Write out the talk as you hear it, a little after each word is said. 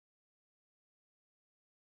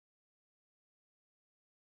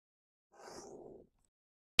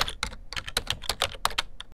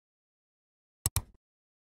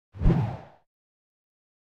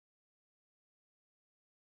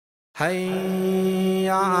حي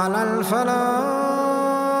على الفلاح.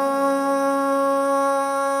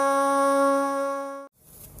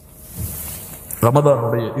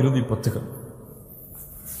 ரமதானுடைய இறுதி பத்துகள்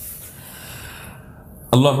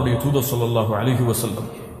அல்லாஹ்வுடைய தூதர் ஸல்லல்லாஹு அலைஹி வஸல்லம்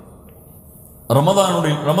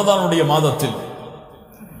ரமதானுடைய மாதத்தில்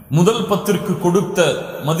முதல் பத்திற்கு கொடுத்த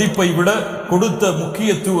மதிப்பை விட, கொடுத்த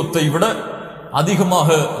முக்கியத்துவத்தை விட அதிகமாக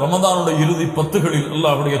ரமதானுடைய இறுதி பத்துகளில்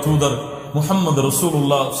அல்லாஹ்வுடைய தூதர் முஹம்மது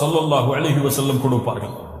ரசூலுல்லாஹ் ஸல்லல்லாஹு அலைஹி வஸல்லம்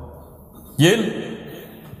கொடுப்பார்கள். ஏன்?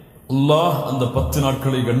 அல்லாஹ் அந்த 10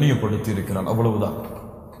 நாட்களை கண்ணியப்படுத்தி இருக்கிறான், அவ்வளவுதான்.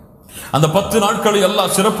 அந்த 10 நாட்களை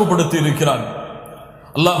அல்லாஹ் சிறப்புப்படுத்தி இருக்கிறான்.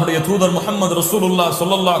 அல்லாஹ்வுடைய தூதர் முஹம்மது ரசூலுல்லாஹ்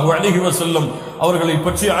ஸல்லல்லாஹு அலைஹி வஸல்லம் அவர்களை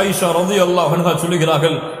பற்றி ஆயிஷா ரலியல்லாஹு அன்ஹா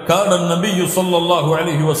சொல்கிறார்கள், கான நபியு ஸல்லல்லாஹு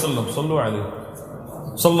அலைஹி வஸல்லம்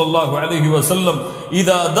ஸல்லல்லாஹு அலைஹி வஸல்லம்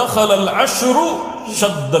இதா தخل العشر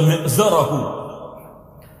شد مئزره.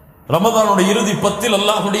 ரமதானுடைய இறுதி 10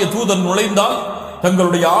 அல்லாஹ்வுடைய தூதர் நுழைந்தால்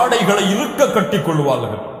தங்களுடைய ஆடைகளை இறுக்க கட்டிக்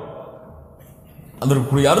கொள்வார்கள்.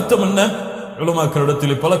 அதற்குரிய அர்த்தம் என்ன?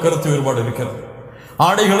 உலமாக்களிடத்தில் பல கருத்து வேறுபாடு இருக்கிறது.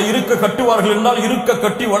 ஆடைகளை இருக்க கட்டுவார்கள் என்றால் இருக்க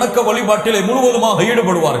கட்டி வணக்க வழிபாட்டிலே முழுவதுமாக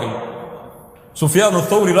ஈடுபடுவார்கள். சுஃபியான்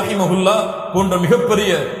அத்-தௌரி ரஹிமஹுல்லாஹ் போன்ற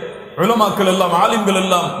மிகப்பெரிய உலமாக்கள் எல்லாம், ஆலிம்கள்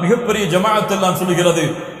எல்லாம், மிகப்பெரிய ஜமாஅத் எல்லாம் சொல்கிறது,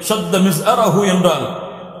 ஷத்த மிஸ்அரஹு என்றால்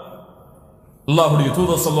அல்லாஹ்வுடைய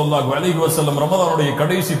தூதர் ஸல்லல்லாஹு அலைஹி வஸல்லம் ரமதானுடைய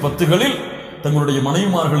கடைசி 10களில் தங்களுடைய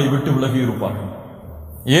மனைவிமார்களை விட்டு விலகி இருப்பார்கள்.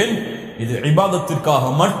 ஏன்? இது இபாதத்திற்காக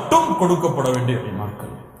மட்டும் கொடுக்கப்பட வேண்டிய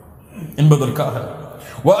நாட்கள் என்பதற்காக.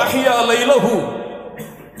 வஅஹ்யா லைலஹு,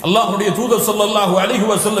 அல்லாஹ்வுடைய தூதர் ஸல்லல்லாஹு அலைஹி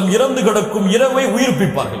வஸல்லம் இறந்து கிடக்கும் இரவை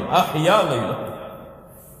உயிர்ப்பிப்பார்கள். அஹ்யா லைலஹு,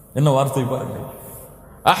 என்ன வார்த்தை பாருங்கள்.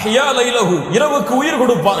 அஹ்யா லைலஹு, இரவுக்கு உயிர்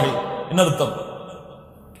கொடுப்பார்கள். என்ன அர்த்தம்?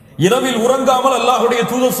 இரவில் உறங்காமல் அல்லாஹ்வுடைய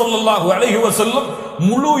தூதர் ஸல்லல்லாஹு அலைஹி வஸல்லம்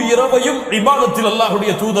முழு இரவையும் இபாதத்தில்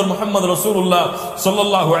அல்லாஹ்வுடைய தூதர் முஹம்மது ரசூலுல்லாஹ்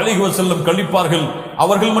ஸல்லல்லாஹு அலைஹி வஸல்லம் கழிப்பார்கள்.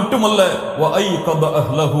 அவர்கள் மட்டுமல்ல, வஐகத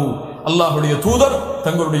அஹ்லஹு, அல்லாஹ்வுடைய தூதர்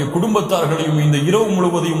தங்களுடைய குடும்பத்தார்களையும் இந்த இரவு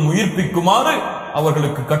முழுவதையும் உயிர்ப்பிக்குமாறு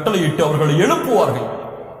அவர்களுக்கு கட்டளையிட்டு அவர்களை எழுப்புவார்கள்.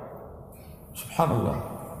 சுப்ஹானல்லாஹ்,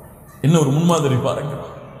 இன்னொரு முன்மாதிரி பாருங்கள்.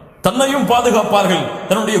 தன்னையும் பாதுகாப்பார்கள்,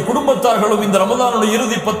 தன்னுடைய குடும்பத்தார்களும் இந்த ரமதானுடைய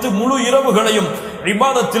இறுதி 10 முழு இரவுகளையும்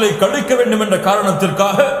இபாதத்திலே கழிக்க வேண்டும் என்ற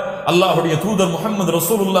காரணத்திற்காக அல்லாஹ்வுடைய தூதர் முஹம்மது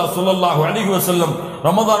ரசூலுல்லாஹ் ஸல்லல்லாஹு அலைஹி வஸல்லம்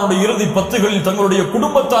ரமதானுடைய இறுதி 10களில் தங்களுடைய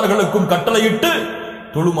குடும்பத்தார்களுக்கும் கட்டளையிட்டு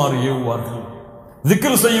தொழுமாறு ஏவுவார்கள்,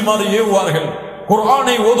 திக்ர் செய்யுமாறு ஏவுவார்கள்,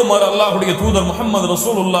 குர்ஆனை ஓதுமாறு அல்லாஹ்வுடைய தூதர் முஹம்மது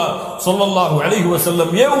ரசூலுல்லாஹ் ஸல்லல்லாஹு அலைஹி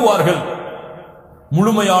வஸல்லம் ஏவுவார்கள்.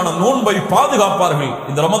 முழுமையான நோன்பை பாதுகாப்பார்கள்.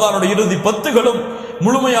 இந்த ரமதானுடைய இறுதி 10களும்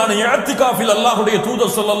முழுமையான இஅ்திகாஃபில் அல்லாஹ்வுடைய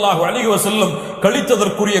தூதர் ஸல்லல்லாஹு அலைஹி வஸல்லம்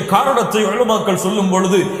கழித்ததற்குரிய காரணத்தை உலமாக்கள் சொல்லும்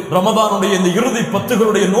பொழுது, ரமதானுடைய இந்த இறுதி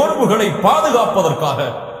 10களுடைய நோன்புகளை பாதுகாப்பதற்காக.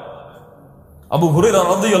 அபூ ஹுரைரா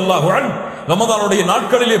ரலியல்லாஹு அன்ஹு ரமதானுடைய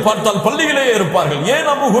நாட்களிலே பார்த்தால் பள்ளியிலேயே இருப்பார்கள். ஏன்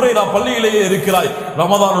அபூ ஹுரைரா பள்ளியிலேயே இருக்கிறாய்?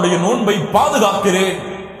 ரமதானுடைய நோன்பை பாதுகாக்கிறேன்.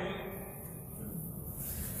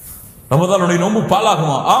 ரமதானுடைய நோன்பு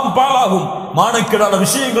பாலாகுமா? ஆம், பாலாகும். மானக்கேடான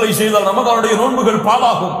விஷயங்களை செய்தால் ரமதானுடைய நோன்புகள்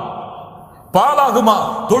பாலாகும். பாலாகுமா?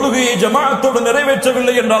 தொழுகையை ஜமாஅத்தோடு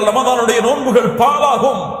நிறைவேற்றவில்லை என்றால் ரமதானுடைய நோன்புகள்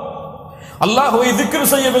பாலாகும். அல்லாஹ்வை திக்ர்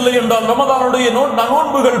செய்யவில்லை என்றால் ரமதானுடைய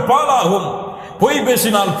நோன்புகள் பாலாகும். பொய்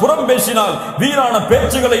பேசினால், புறம் பேசினால், வீணான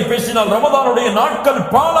பேச்சுகளை பேசினால் ரமதானுடைய நாட்கள்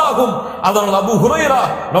பாலாகும். அதனால் அபூ ஹுரைரா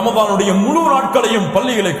ரமதானுடைய முழு நாட்களையும்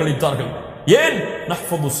பள்ளிகளை கழித்தார்கள். ஏன்?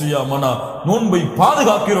 நஹ்ஃபது ஸியாமனா, நோன்பை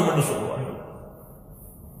பாதுகாக்கிறோம் என்று சொல்வார்கள்.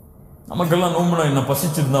 நமக்கெல்லாம் நோன்புனா என்ன?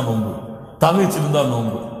 பசிச்சிருந்தா நோன்பு, தகைச்சிருந்தா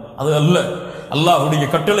நோன்பு. அது அல்ல. அல்லாஹ்வுடைய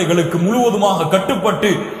கட்டளைகளுக்கு முழுவதுமாக கட்டுப்பட்டு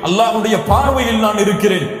அல்லாஹ்வுடைய பார்வையில் நான்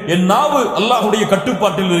இருக்கிறேன். என் நாவு அல்லாஹ்வுடைய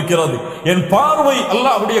கட்டுப்பாட்டில் இருக்கிறது, என் பார்வை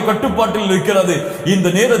அல்லாஹ்வுடைய கட்டுப்பாட்டில் இருக்கிறது. இந்த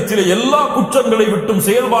நேரத்தில் எல்லா குற்றங்களை விட்டும்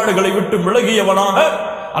செயல்பாடுகளை விட்டும் விலகியவனாக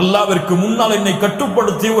அல்லாஹ்விற்கு முன்னால் என்னை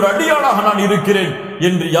கட்டுப்படுத்திய ஒரு அடியானாக நான் இருக்கிறேன்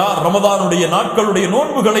என்று யார் ரமதானுடைய நாட்களுடைய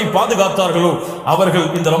நோன்புகளை பாதுகாத்தார்களோ அவர்கள்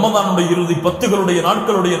இந்த ரமதானுடைய இறுதி 10களுடைய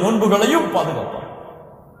நாட்களுடைய நோன்புகளையும் பாதுகாப்பார்கள்.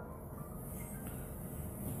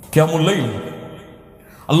 கியாமுல் லைல்,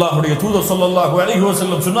 அல்லாஹ்வுடைய தூதர் ஸல்லல்லாஹு அலைஹி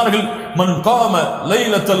வஸல்லம் சொன்னார்கள், மன் காம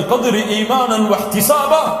லைலத்துல் கத்ரி ஈமானன்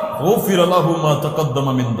வஹ்திசாபா குஃபிர லஹு மா தகத்தம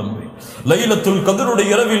மின் தம்பி. லைலத்துல் கத்ருடைய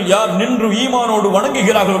இரவில் யார் நின்று ஈமானோடு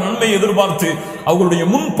வணங்குகிறார்களோ, நன்மை எதிர்பார்த்து, அவர்களுடைய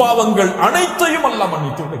முன் பாவங்கள் அனைத்தையும் அல்லாஹ்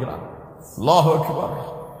மன்னித்து விடுகிறார். அல்லாஹு அக்பர்.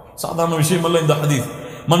 சாதாரண விஷயம் அல்ல இந்த ஹதீஸ்.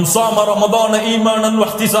 மன் ஸாம ரமதான ஈமானன்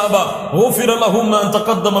வஹ்திஸாபா குஃபிர லஹு மா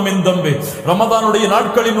தகத்தம மின் தம்பி. ரமதானுடைய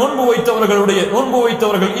நாட்களில் நோன்பு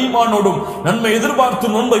வைத்தவர்கள் ஈமானோடும் நன்மை எதிர்பார்த்து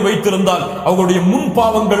நோன்பை வைத்திருந்தால் அவர்களுடைய முன்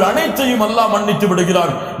பாவங்கள் அனைத்தையும் அல்லாஹ் மன்னித்து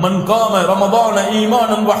விடுகிறான். மன் காம ரமதான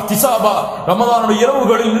ஈமானன் வஹ்திஸாபா, ரமதானுடைய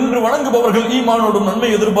இரவுகளில் நின்று வணங்குபவர்கள் ஈமானோடும்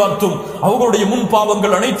நன்மை எதிர்பார்த்தும் அவர்களுடைய முன்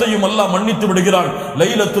பாவங்கள் அனைத்தையும் அல்லாஹ் மன்னித்து விடுகிறான்.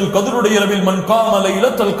 லைலத்துல் கத்ருடைய இரவில் மன் காம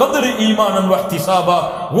லைலத்துல் கத்ரி ஈமானன் வஹ்திஸாபா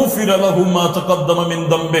குஃபிர லஹு மா தகத்தம மின்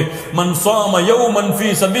தம்பி. மன் ஸாம யௌமன் ஃபீ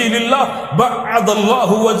சபீலில்லாஹ்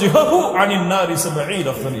பஅதல்லாஹு வஜ்ஹஹு அனின் நாரி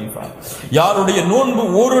 70 கலீஃபா. யாருடைய நோன்பு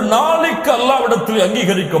ஒரு நாளைக்கு அல்லாஹ்விடத்தில்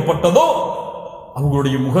அங்கீகரிக்கப்பட்டதோ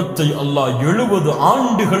அவர்களுடைய முகத்தை அல்லாஹ் 70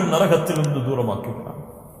 ஆண்டுகள் நரகத்திலிருந்து தூரமாக்குகிறான்.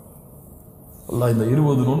 அல்லாஹ் இந்த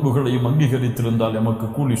 20 நோன்புகளையும் அங்கீகரித்திருந்தால் எமக்கு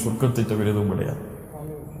கூலி சொர்க்கத்தை தவிர எதுவும் கிடையாது.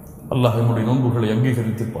 அல்லாஹ் நம்முடைய நோன்புகளை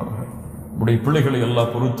அங்கீகரித்திருப்பானாக. நம்முடைய பிள்ளைகளை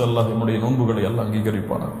அல்லாஹ் பொறுத்து அல்லாஹ் நம்முடைய நோன்புகளை அல்லாஹ்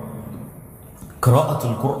அங்கீகரிப்பானாக.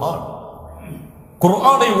 கிராஅத்துல் குர்ஆன்,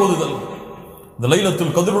 குர்ஆனை ஓதுதல். இந்த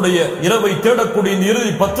லைலத்துல் கத்ருடைய இரவை தேடக்கூடிய இந்த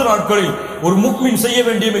இறுதி 10 நாட்களில் ஒரு முஃமின் செய்ய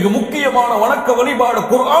வேண்டிய மிக முக்கியமான வணக்க வழிபாடு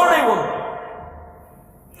குர்ஆனை ஓதுதல்.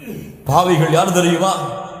 பாவிகள் யார் தெரியுமா?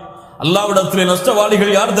 அல்லாஹ்விடத்திலே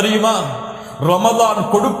நஷ்டவாளிகள் யார் தெரியுமா? ரமதான்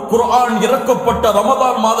குர்ஆன் இறக்கப்பட்ட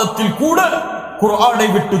ரமதான் மாதத்தில் கூட குர்ஆனை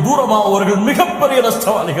விட்டு தூரமானவர்கள் மிகப்பெரிய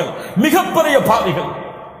நஷ்டவாளிகள், மிகப்பெரிய பாவிகள்.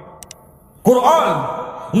 குர்ஆன்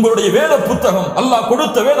உங்களுடைய வேத புத்தகம், அல்லாஹ்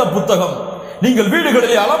கொடுத்த வேத புத்தகம். நீங்கள்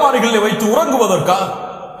வீடுகளிலே அலமாரிகளிலே வைத்து உறங்குவதற்கா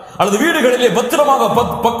அல்லது வீடுகளிலே பத்திரமாக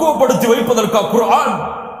பக்குவப்படுத்தி வைப்பதற்கா குர்ஆன்?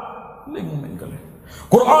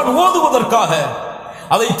 குர்ஆன் ஓதுவதற்காக,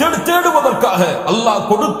 அதை தேடுவதற்காக அல்லாஹ்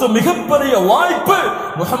கொடுத்த மிகப்பெரிய வாய்ப்பு.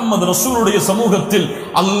 முஹம்மது ரசூலுடைய சமூகத்தில்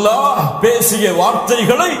அல்லாஹ் பேசிய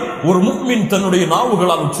வார்த்தைகளை ஒரு முஃமின் தன்னுடைய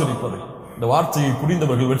நாவுகளால் உச்சரிப்பது. இந்த வார்த்தையை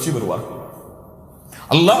புரிந்தவர்கள் வெற்றி பெறுவார்கள்.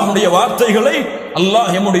 அல்லாஹ்வுடைய வார்த்தைகளை அல்லாஹ்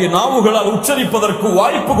நம்முடைய நாவுகளால் உச்சரிப்பதற்கு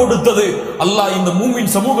வாய்ப்பு கொடுத்தது அல்லாஹ் இந்த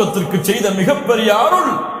முஃமின் சமூகத்திற்கு செய்த மிகப்பெரிய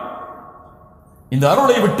அருள். இந்த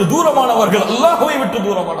அருளை விட்டு தூரமானவர்கள், அல்லாஹ்வை விட்டு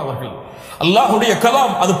தூரமானவர்கள். அல்லாஹ்வுடைய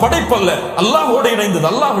கலாம் அது படைப்பல்ல, அல்லாஹ்வோடு இணைந்தது.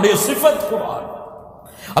 அல்லாஹ்வுடைய சிஃபத் குர்ஆன்.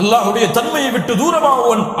 அல்லாஹ்வுடைய தன்மையை விட்டு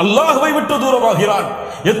தூரமானவன் அல்லாஹ்வை விட்டு தூரமாகிறான்.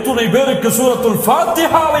 எத்துணை பேருக்கு சூரத்துல்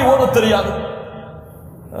ஃபாத்திஹாவை ஓதத் தெரியாது?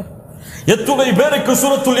 எத்துணை பேருக்கு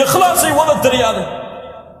சூரத்துல் இக்லாஸை ஓதத் தெரியாது?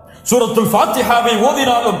 சூரத்துல் ஃபாத்திஹாவை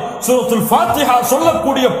ஓதினாலும் சூரத்துல் ஃபாத்திஹா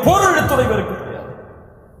சொல்லக்கூடிய பொருள் எத்துணை பேருக்கு தெரியாது?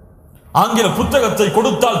 ஆங்கில புத்தகத்தை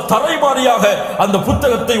கொடுத்தால் தரைமாறியாக அந்த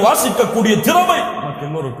புத்தகத்தை வாசிக்கக்கூடிய திறமை நமக்கு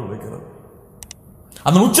எல்லோருக்கும் இருக்கிறது.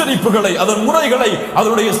 அந்த உச்சரிப்புகளை, அதன் முறைகளை,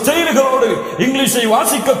 அதனுடைய ஸ்டைல்களோடு இங்கிலீஷை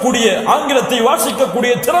வாசிக்கக்கூடிய, ஆங்கிலத்தை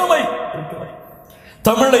வாசிக்கக்கூடிய திறமை இருக்கிறது.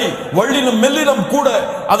 தமிழை வள்ளினம் மெல்லினம் கூட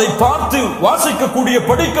அதை பார்த்து வாசிக்கக்கூடிய,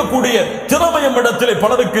 படிக்கக்கூடிய திறமை நம்மிடத்திலே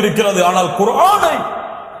பலருக்கு இருக்கிறது. ஆனால் குர்ஆனை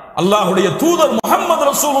அல்லாஹ்வுடைய தூதர் முஹம்மது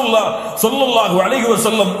ரசூலுல்லாஹ் ஸல்லல்லாஹு அலைஹி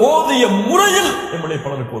வஸல்லம் ஓதிய முறையில் நம்மளை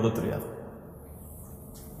பலருக்கு ஓத தெரியாது.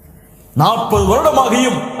 40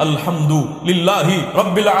 வருடமாகியும் அல்ஹம்து லில்லாஹி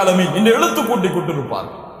ரப்பில் ஆலமீன் என்று எழுத்து கூட்டிக் கொண்டிருப்பார்.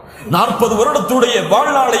 40 வருடத்துடைய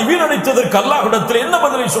வாழ்நாளை வீணடித்ததற்கு அல்லாஹ்விடத்தில் என்ன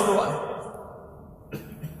பதிலை சொல்லுவார்?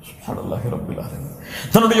 சுப்ஹானல்லாஹி ரப்பில் ஆலமீன்.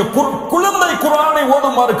 தன்னுடைய குழந்தை குர்ஆனை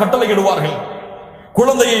ஓதுமாறு கட்டளையிடுவார்கள்.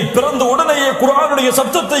 குழந்தையை பிறந்த உடனேயே குர்ஆனுடைய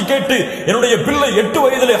சத்தத்தை கேட்டு என்னுடைய பிள்ளை 8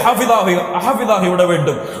 வயதிலே ஹாஃபிதாகி விட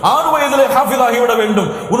வேண்டும், 6 வயதிலே ஹாஃபிதாகி விட வேண்டும்.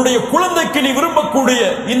 உன்னுடைய குழந்தைக்கு நீ விரும்பக்கூடிய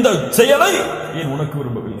இந்த செயலை ஏன் உனக்கு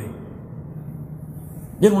விரும்பவில்லை?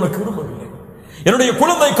 ஏன் உனக்கு விரும்பவில்லை? என்னுடைய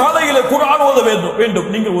குழந்தை காலையிலே குர்ஆன் ஓத வேண்டும்,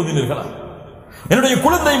 நீங்கள் ஓதினீர்களா? என்னுடைய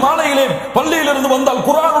குழந்தை மாலையிலே பள்ளியிலிருந்து வந்தால்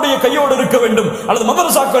குர்ஆனுடைய கையோடு இருக்க வேண்டும், அல்லது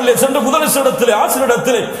மதரசாக்களிலே சென்று முதலிடத்திலே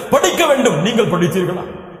ஆசிரியரிடத்திலே படிக்க வேண்டும், நீங்கள் படித்தீர்களா?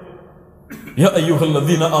 யா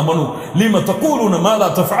அய்யுஹல்லதீன ஆமனூ லிம தகூலுன மா லா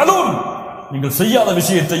தஃஅலூன். நீங்கள் செய்யாத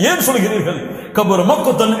விஷயத்தை ஏன் சொல்கிறீர்கள்? கபர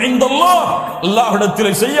மக்கத்தன் இன்தல்லாஹ்.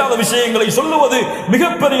 அல்லாஹ்விடத்திலே செய்யாத விஷயங்களை சொல்லுவது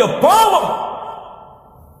மிகப்பெரிய பாவம்.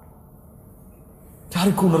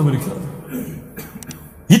 யாருக்கு உணர்வு இருக்கிறது?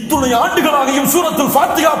 இத்துணை ஆண்டுகளாகியும் சூரத்துல்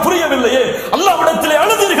ஃபாத்திஹா புரியவில்லையே, அல்லாஹ்விடத்திலே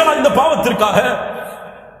அழுதீர்களா இந்த பாவத்திற்காக?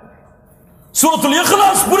 சூரத்துல்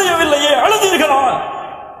இக்லாஸ் புரியவில்லையே, அழுதீர்களா?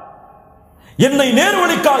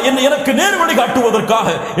 எனக்கு நேர்வழி காட்டுவதற்காக,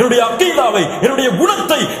 என்னுடைய அக்கீதாவை, என்னுடைய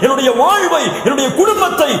குணத்தை, என்னுடைய வாழ்வை, என்னுடைய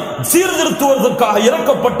குடும்பத்தை சீர்திருத்துவதற்காக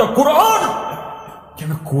இறக்கப்பட்ட குர்ஆன்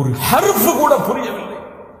எனக்கு ஒரு ஹர்ஃப் கூட புரியவில்லை.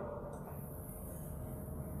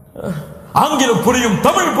 ஆங்கிலம் புரியும்,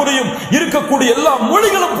 தமிழ் புரியும், இருக்கக்கூடிய எல்லா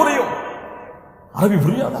மொழிகளும் புரியும், அரபி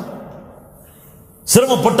புரியாதா?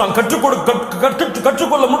 சிரமப்பட்டால்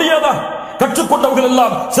கற்றுக்கொள்ள முடியாதா? கற்றுக்கொண்டவர்கள்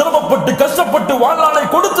எல்லாம் சிரமப்பட்டு கஷ்டப்பட்டு வாழ்நாளை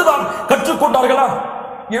கொடுத்துதான் கற்றுக்கொண்டார்களா?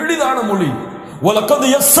 எளிதான மொழி. வலகத்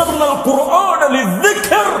யஸ்ஸர்னல் குர்ஆன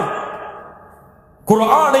லிذிக்ர்.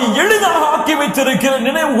 குர்ஆனை எளிதாக ஆக்கி வைத்திருக்கிற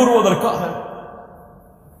நினைவு கூறுவதற்காக.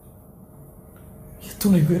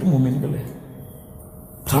 எத்தனை பேர் முஃமின்களே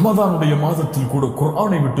ரமதானுடைய மாதத்தில் கூட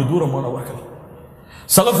குர்ஆனை விட்டு தூரமானவர்கள்.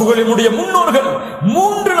 சலஃபுகளினுடைய முன்னோர்கள்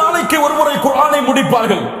 3 நாளைக்கு ஒருமுறை குர்ஆனை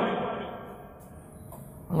முடிப்பார்கள்.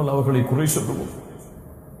 நாங்கள் அவர்களை குறை சொல்லுவோம்.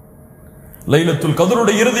 லைலத்துல்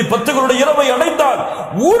கத்ருடைய இறுதி 10களுடைய இரவை அடைந்தால்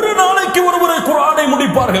 1 நாளைக்கு ஒருமுறை குர்ஆனை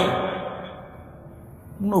முடிப்பார்கள்.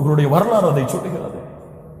 முன்னோர்களுடைய வரலாறு அதை சொல்லுகிறது.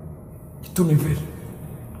 இத்துணை பேர்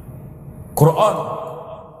குர்ஆன்.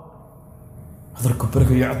 அதற்கு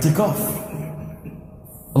பிறகு இஅ்திகாஃப்.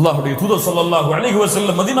 அல்லாஹ்வுடைய தூதர் ஸல்லல்லாஹு அலைஹி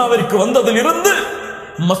வஸல்லம் மதீனாவிற்கு வந்ததில் இருந்து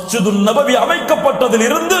மஸ்ஜிதுன் நபவி அமைக்கப்பட்டதில்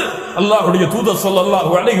இருந்து அல்லாஹ்வுடைய தூதர்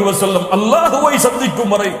ஸல்லல்லாஹு அலைஹி வஸல்லம் அல்லாஹ்வை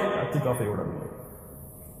சந்திக்கும் வரை இஅ்திகாஃபை விடவில்லை.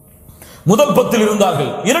 முதல் 10ல்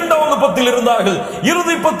இருந்தார்கள், இரண்டாவது 10ல் இருந்தார்கள்,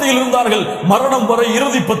 இறுதி 10ல் இருந்தார்கள், மரணம் வரை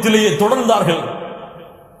இறுதி 10லேயே தொடர்ந்தார்கள்.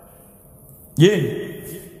 ஏன்?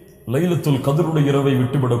 லைலத்துல் கத்ருடைய இரவை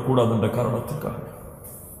விட்டுவிடக் கூடாது என்ற காரணத்துக்காக.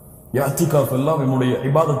 இஅ்திகாஃப் எல்லாம் நம்முடைய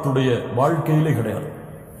இபாதத்துடைய வாழ்க்கையிலே கிடையாது.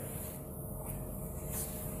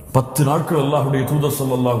 10 நாட்கள் அல்லாஹ்வுடைய தூதர்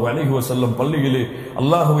ஸல்லல்லாஹு அலைஹி வஸல்லம் பள்ளியிலே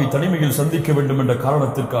அல்லாஹ்வை தனிமையில் சந்திக்க வேண்டும் என்ற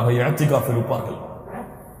காரணத்திற்காக இஅ்திகாஃப் இருப்பார்கள்.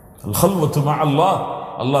 அல் ஹல்வத்து மஅல்லாஹ்,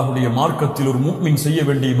 அல்லாஹ்வுடைய மார்க்கத்தில் ஒரு முஃமின் செய்ய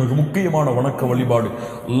வேண்டிய மிக முக்கியமான வணக்க வழிபாடு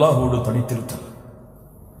அல்லாஹ்வோடு தனித்திருத்தல்.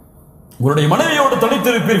 உங்களுடைய மனைவியோடு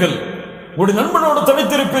தனித்திருப்பீர்கள், உங்களுடைய நண்பனோடு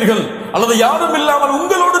தனித்திருப்பீர்கள், அல்லது யாரும் இல்லாமல்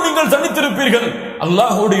உங்களோடு நீங்கள் தனித்திருப்பீர்கள்.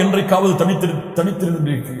 அல்லாஹ்வோடு என்றைக்காவது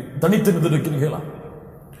தனித்திருந்திருக்கிறீர்களா?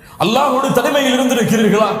 அல்லாஹ்வோடு தனிமையில்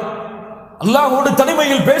இருந்திருக்கிறீர்களா? அல்லாஹ்வோடு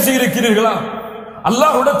தனிமையில் பேசி இருக்கிறீர்களா?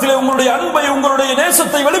 அல்லாஹ்விடத்திலே உங்களுடைய அன்பை, உங்களுடைய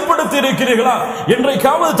நேசத்தை வெளிப்படுத்தி இருக்கிறீர்களா?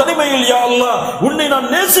 என்றைக்காவது தனிமையில் யா அல்லாஹ் உன்னை நான்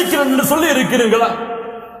நேசிக்கிறேன் என்று சொல்லி இருக்கிறீர்களா?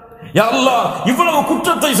 யா அல்லாஹ் இவ்வளவு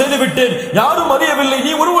குற்றத்தை செய்துவிட்டேன், யாரும் அறியவில்லை,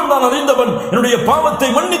 நீ ஒருவன் தான் அறிந்தவன், என்னுடைய பாவத்தை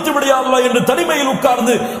மன்னித்து விடு யா அல்லாஹ் என்று தனிமையில்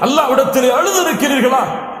உட்கார்ந்து அல்லாஹ்விடத்திலே அழுதிருக்கிறீர்களா?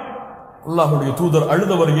 அல்லாஹ்வுடைய தூதர்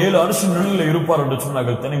அழுதவர் 7 அர்ஷின் நிழலில் இருப்பார் என்று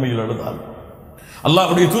சொன்னார்கள். தனிமையில் அழுதார்.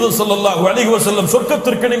 அல்லாஹ்வுடைய தூதர் ஸல்லல்லாஹு அலைஹி வஸல்லம்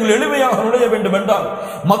சொர்க்கத்திற்கு நீங்கள் எளிமையாக நுழைய வேண்டும் என்றால்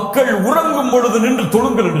மக்கள் உறங்கும் பொழுது நின்று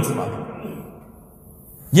தொழுங்கள் என்று சொன்னார்கள்.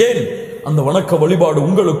 ஏன்? அந்த வணக்க வழிபாடு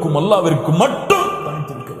உங்களுக்கும் அல்லாஹ்விற்கும் மட்டும்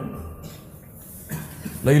தனித்திருக்க வேண்டும்.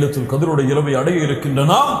 லைலத்துல் கத்ருடைய இரவை அடைய இருக்கின்ற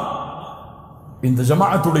நாம் இந்த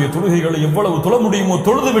ஜமாஅத்துடைய தொழுகைகளை எவ்வளவு தொழ முடியுமோ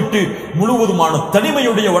தொழுதுவிட்டு முழுவதுமான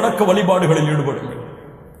தனிமையுடைய வணக்க வழிபாடுகளில் ஈடுபடுங்கள்.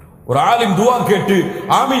 ஒரு ஆலிம் துஆ கேட்டு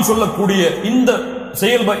ஆமீன் சொல்லக்கூடிய இந்த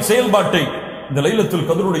செயல்பாட்டை இந்த லைலத்துல்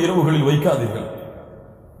கத்ருடைய இரவுகளில் வைக்காதீர்கள்.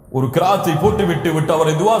 ஒரு கிராத்தை போட்டு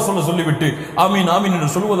அவரை துஆ சொல்லிவிட்டு ஆமீன் ஆமீன் என்று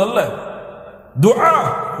சொல்வதல்ல. துஆ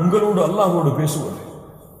உங்களோடு அல்லாஹ்வோடு பேசுவது.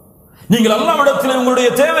 நீங்கள் அல்லாஹ்விடத்திலே உங்களுடைய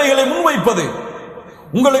தேவைகளை முன்வைப்பது,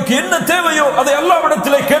 உங்களுக்கு என்ன தேவையோ அதை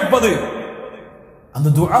அல்லாஹ்விடத்திலே கேட்பது. அந்த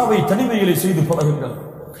துஆவை தனிமையிலே செய்து பழகுங்கள்.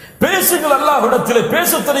 பேசுங்கள் அல்லாஹ்விடத்திலே.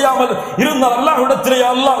 பேச தெரியாமல் இருந்தால் அல்லாஹ்விடத்திலே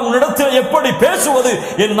அல்லாஹ் உன்னிடத்திலே எப்படி பேசுவது,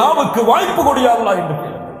 என் நாவுக்கு வாய்ப்பு கொடு யா அல்லாஹ் என்று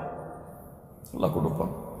கேளுங்கள். அல்லாஹ்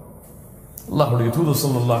கொடுப்பான். அல்லாஹ்வுடைய தூதர்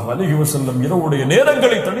ஸல்லல்லாஹு அலைஹி வஸல்லம் இரவுடைய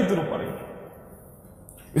நேரங்களை தனித்திருப்பார்கள்.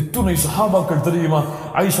 எத்தனை சஹாபாக்கள் தெரியுமா?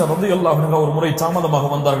 ஆயிஷா ரலியல்லாஹு அன்ஹா ஒரு முறை தாமதமாக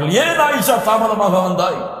வந்தார்கள். ஏன் ஆயிஷா தாமதமாக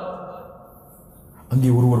வந்தாய்? அங்கே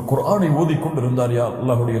ஒருவர் குர்ஆனை ஓதிக்கொண்டிருந்தார். யா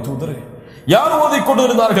அல்லாஹ்வுடைய தூதரே, யார்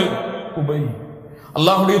ஓதிக்கொண்டிருந்தார்கள்? உபை.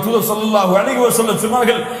 அல்லாஹ்வுடைய தூதர் ஸல்லல்லாஹு அலைஹி வஸல்லம்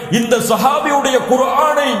சொன்னார்கள், இந்த சஹாபியுடைய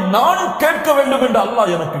குர்ஆனை நான் கேட்க வேண்டும் என்று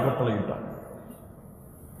அல்லாஹ் எனக்கு கட்டளையிட்டார்.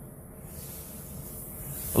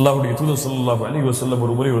 அல்லாஹ்வுடைய தூதர் ஸல்லல்லாஹு அலைஹி வஸல்லம்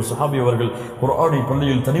ஒரு முறை ஒரு சஹாபி அவர்கள் குர்ஆனை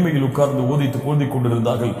பள்ளியில் தனிமையில் உட்கார்ந்து ஓதிக்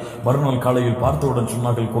கொண்டிருந்தார்கள். மறுநாள் காலையில் பார்த்தவுடன்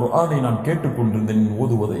சொன்னார்கள், குர்ஆனை நான் கேட்டுக்கொண்டிருந்தேன்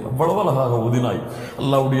ஓதுவதை, அவ்வளவு அழகாக ஓதினாய்.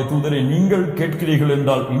 அல்லாஹ்வுடைய தூதரை, நீங்கள் கேட்கிறீர்கள்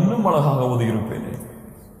என்றால் இன்னும் அழகாக ஓதியிருப்பேனே.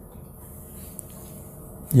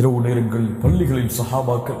 இரவு நேரங்களில் பள்ளிகளில்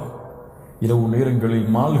சஹாபாக்கள், இரவு நேரங்களில்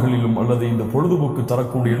மால்களிலும் அல்லது இந்த பொழுதுபோக்கு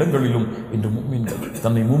தரக்கூடிய இடங்களிலும் இன்று முஃமின்கள்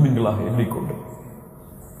தன்னை மூமின்களாக எண்ணிக்கொண்டு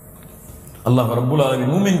அல்லாஹ் ரப்புல்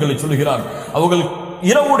ஆலமீன் மூமின்களை சொல்கிறார், அவர்கள்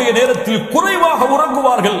இரவுடைய நேரத்தில் குறைவாக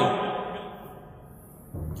உறங்குவார்கள்.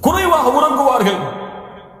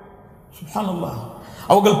 சுப்ஹானல்லாஹ்.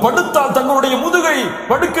 அவர்கள் படுத்தால் தங்களுடைய முதுகை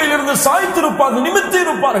படுக்கையிலிருந்து சாய்த்திருப்பார்கள், நிமிர்த்தி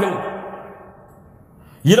இருப்பார்கள்.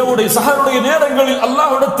 இரவுடைய சஹருடைய நேரங்களில்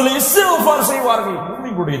அல்லாஹ்விடத்தில் இஸ்திக்ஃபார் செய்வார்கள்.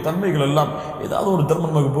 மூமின்களுடைய தன்மைகள் எல்லாம் ஏதாவது ஒரு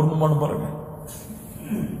தர்மமாக பொருந்துமான்னு பாருங்க.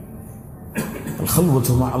 அல்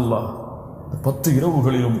ஹல்வத்து மஅல்லாஹ். 10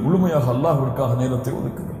 இரவுகளிலும் முழுமையாக அல்லாஹ்விற்காக நேரத்தை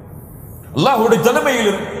ஒதுக்குங்கள். அல்லாஹ்வுடைய தனிமையில்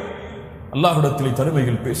இருங்கள். அல்லாஹ்விடத்திலே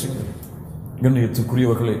தனிமையில் பேசுங்கள்.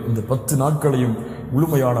 கண்ணியத்துக்குரியவர்களே, இந்த 10 நாட்களையும்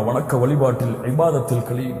முழுமையான வணக்க வழிபாட்டில் இபாதத்தில்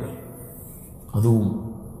கழியுங்கள். அதுவும்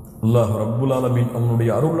அல்லாஹ் ரப்புல் ஆலமீன் அவனுடைய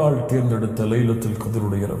அருளால் தேர்ந்தெடுத்த லைலத்துல்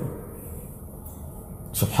கத்ருடைய இரவு.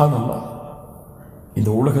 சுப்ஹானல்லாஹ். இந்த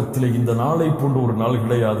உலகத்திலே இந்த நாளை போன்ற ஒரு நாள்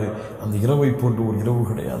கிடையாது, அந்த இரவை போன்ற ஒரு இரவு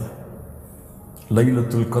கிடையாது.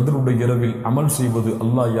 லைலத்துல் கத்ருடைய இரவில் அமல் செய்வது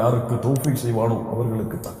அல்லாஹ் யாருக்கு தௌஃபீக் செய்வானோ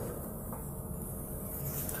அவர்களுக்கு தான்.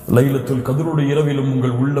 லைலத்துல் கத்ருடைய இரவிலும்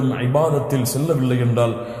உங்கள் உள்ளம் இபாதத்தில் செல்லவில்லை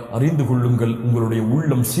என்றால் அறிந்து கொள்ளுங்கள், உங்களுடைய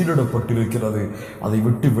உள்ளம் சீரிடப்பட்டிருக்கிறது. அதை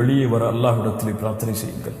விட்டு வெளியே வர அல்லாஹ்விடத்திலே பிரார்த்தனை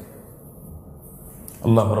செய்யுங்கள்.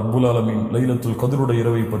 அல்லாஹ் ரப்புல் ஆலமீன் லைலத்துல் கத்ருடைய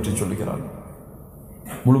இரவை பற்றி சொல்கிறான்.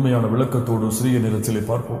 முழுமையான விளக்கத்தோடு சிறிய நேரத்திலே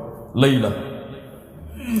பார்ப்போம்.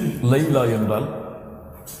 லைலா என்றால்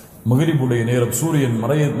மக்ரிபுடைய நேரம், சூரியன்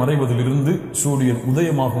மறைவதிலிருந்து சூரியன்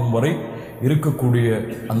உதயமாகும் வரை இருக்கக்கூடிய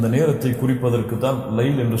அந்த நேரத்தை குறிப்பதற்கு தான்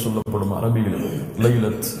லைல் என்று சொல்லப்படும். அரபியில்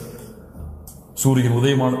லைலத், சூரியன்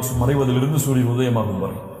மறைவதிலிருந்து சூரியன் உதயமாகும்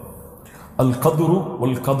வரை. அல் கதுரு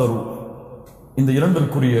ஒல் கதரு, இந்த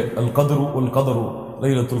இரண்டிற்குரிய அல் கதுரு ஒல் கதரு,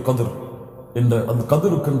 லைலத்துல் கத்ர் என்ற அந்த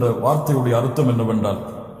கதிருக்கின்ற வார்த்தையுடைய அர்த்தம் என்னவென்றால்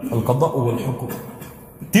அல் கதா ஒல் ஹுக்கும்,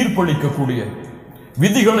 தீர்ப்பளிக்கக்கூடிய,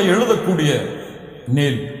 விதிகளை எழுதக்கூடிய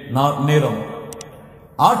நேரம்,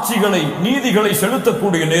 ஆட்சிகளை நீதிகளை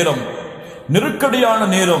செலுத்தக்கூடிய நேரம், நெருக்கடியான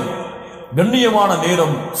நேரம், கண்ணியமான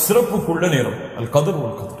நேரம், சிறப்புக்குள்ள நேரம். அல் கத்ர்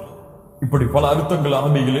ஒல் கத்ர், இப்படி பல அர்த்தங்கள்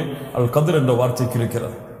அரபியிலே அல் கத்ர் என்ற வார்த்தைக்கு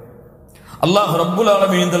இருக்கிறது. அல்லாஹ் ரப்புல்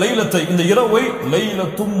ஆலமீன் இந்த லைலத்தை, இந்த இரவை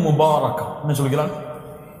லைலத்தும் முபாரக்கா என்ன சொல்கிறான்?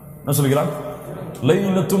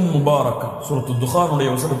 லைலத்தும் முபாரக்கா. சூரத்து துஹானுடைய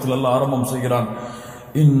வசனத்தில் அல்லாஹ் ஆரம்பம் செய்கிறான்,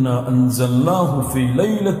 இன்னா அன்ஸல்னாஹு ஃபீ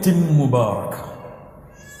லைலத்தின் முபாரக்கா.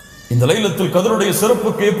 இந்த லைலத்துல் கத்ருடைய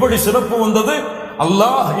சிறப்புக்கு எப்படி சிறப்பு வந்தது?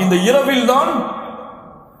 அல்லாஹ் இந்த இரவில் தான்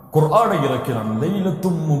குர்ஆனை இறக்கினான்.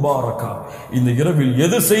 லைலத்தும் முபாரக்கா, இந்த இரவில்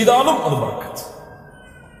எது செய்தாலும் அது பரக்கத்.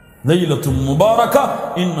 லைலத்தும் முபாரக்கா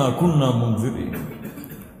இன்னா குன்னா முன்சிரீன்.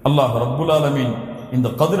 அல்லாஹ் ரப்புல் ஆலமீன் இந்த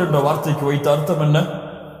கத்ர் என்ற வார்த்தைக்கு வைத்த அர்த்தம் என்ன?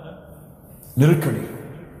 நெருக்கடி.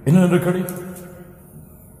 என்ன நெருக்கடி?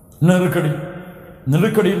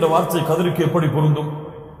 நெருக்கடி என்ற வார்த்தை கதிருக்கு எப்படி பொருந்தும்?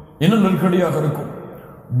 என்ன நெருக்கடியாக இருக்கும்?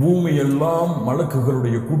 பூமி எல்லாம்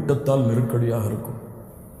மலக்குகளுடைய கூட்டத்தால் நெருக்கடியாக இருக்கும்.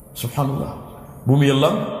 சுப்ஹானல்லாஹ், பூமி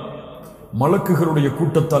எல்லாம் மலக்குகளுடைய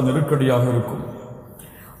கூட்டத்தால் நெருக்கடியாக இருக்கும்.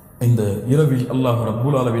 இந்த இரவில் அல்லாஹ்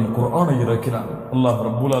ரப்புல் ஆலமீன் குர்ஆனை இறக்கினான். அல்லாஹ்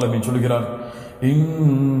ரப்புல் ஆலமீன் சொல்கிறான்,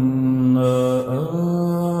 இன்னா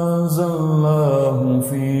அன்ஸல்னாஹு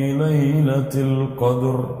ஃபீ லைலத்தில்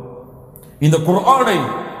கத்ர். இந்த குர்ஆனை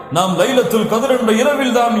நாம் லைலத்துல் கத்ர் என்ற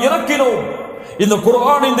இரவில் தான் இறக்கினோம். இந்த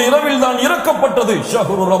குர்ஆன் இந்த இரவில் தான் இறக்கப்பட்டது.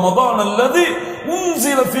 ஷஹ்ரு ரமதான் அல்லதி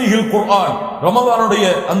உன்ஸில ஃபீஹில் குர்ஆன். ரமதானுடைய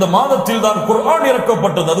அந்த மாதத்தில் தான் குர்ஆன்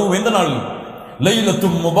இறக்கப்பட்டது. அதுவும் எந்த நாள்?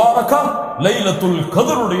 லைலத்துல் முபாரக்கா, லைலத்துல்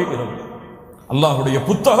கத்ருடைய இரவு. அல்லாஹ்வுடைய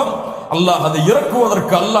புத்தகம், அல்லாஹ் அதை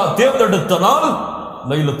இறக்குவதற்கு அல்லாஹ் தேர்ந்தெடுத்த நாள்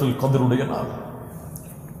லைலத்துல் கத்ருடைய நாள்.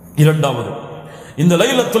 இரண்டாவது, இந்த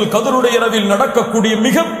லைலத்துல் கத்ருடைய இரவில் நடக்கக்கூடிய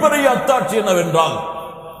மிகப்பெரிய அத்தாட்சி என்னவென்றால்,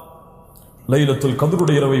 லைலத்துல்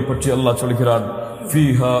கத்ருடைய இரவை பற்றி அல்லாஹ் சொல்கிறான்,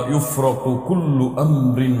 ஃபீஹா யுஃப்ரகு குல்லு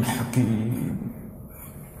அம்ரின் ஹகீம்.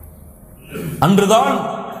 அன்றுதான்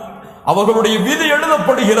அவர்களுடைய விதி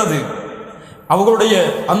எழுதப்படுகிறது. அவர்களுடைய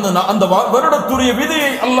அந்த வருடத்துடைய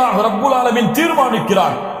விதியை அல்லாஹ் ரப்புல் ஆலமீன்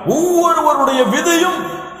தீர்மானிக்கிறான். ஒவ்வொருவருடைய விதியும்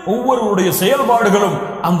ஒவ்வொருவருடைய செயல்பாடுகளும்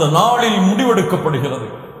அந்த நாளில் முடிவெடுக்கப்படுகிறது.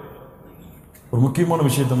 ஒரு முக்கியமான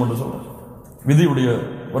விஷயத்தை மட்டும் சொல்றேன். விதியுடைய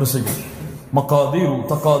வரிசைகள் மகாதீரு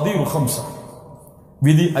தகாதீரு ஹம்சா,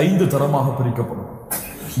 விதி 5 தரமாக பிரிக்கப்படும்.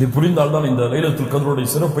 இது புரிந்தால்தான் இந்த லைலத்துல் கத்ருடைய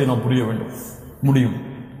சிறப்பை நாம் புரிய முடியும்.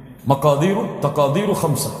 மகாதீரு தகாதீரு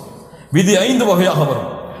ஹம்சா, விதி 5 வகையாக வரும்.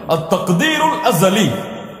 அத்தக்தீருல் அஸலி,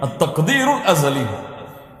 அத்தக்தீருல் அஸலி,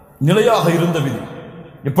 நிலையாக இருந்த விதி.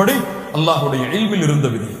 எப்படி? அல்லாஹ்வுடைய இல்மில் இருந்த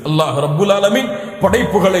விதி. அல்லாஹ் ரப்புல் ஆலமீன்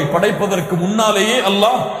படைப்புகளை படைப்பதற்கு முன்னாலேயே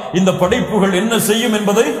அல்லாஹ் இந்த படைப்புகள் என்ன செய்யும்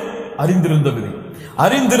என்பதை அறிந்திருந்த விதி.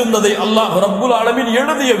 அறிந்திருந்ததை அல்லாஹ் ரப்புல் ஆலமீன்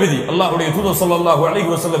எழுதிய விதி. அல்லாஹ்வுடைய தூதர் ஸல்லல்லாஹு அலைஹி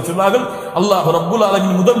வஸல்லம் சொன்னார்கள், அல்லாஹ் ரப்புல்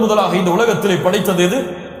ஆலமீன் முதலாக இந்த உலகத்திலே படைத்தது எது?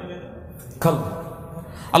 கலம்.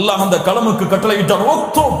 அல்லாஹ் அந்த கலமுக்கு கட்டளையிட்டான்,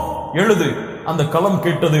 உக்துப், எழுது. அந்த களம்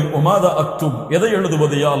கேட்டது, உமாதா அக்துப், எதை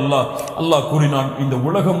எழுதுவது யா அல்லாஹ்? அல்லாஹ் கூறினான், இந்த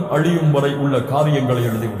உலகம் அழியும் வரை உள்ள காரியங்களை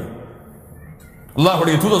எழுதிவிடு.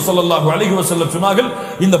 அல்லாஹ்வுடைய தூதர் ஸல்லல்லாஹு அலைஹி வஸல்லம் சொன்னார்கள்,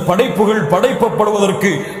 இந்த படைப்புகள்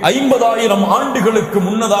படைக்கப்படுவதற்கு 50,000 ஆண்டுகளுக்கு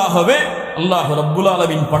முன்னதாகவே அல்லாஹ் ரப்புல்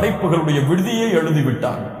ஆலமீன் படைப்புகளுடைய விதியை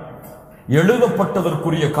எழுதிவிட்டான்.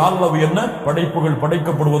 எழுதப்பட்டதற்குரிய கால அளவு என்ன? படைப்புகள்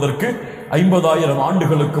படைக்கப்படுவதற்கு 50,000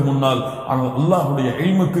 ஆண்டுகளுக்கு முன்னால். ஆனால் அல்லாஹ்வுடைய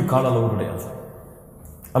இல்முக்கு கால அளவு கிடையாது.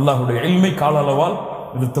 அல்லாஹ்வுடைய இல்மை கால அளவால்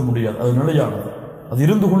நிறுத்த முடியாது. அது நிலையானது, அது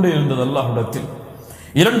இருந்து கொண்டே இருந்தது அல்லாஹ்விடத்தில்.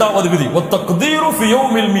 இரண்டாவது விதி வத்தக்தீரு ஃபி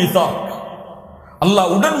யௌமில் மீசாக், அல்லாஹ்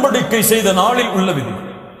உடன்படிக்கை செய்த நாளில் உள்ள விதி.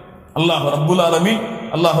 அல்லாஹ் ரப்புல் ஆலமீன்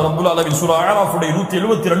சூரா அராஃபுடைய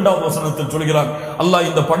 172வது வசனத்தில் சொல்கிறான், அல்லாஹ்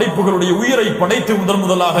இந்த படைப்புகளுடைய உயிரை படைத்து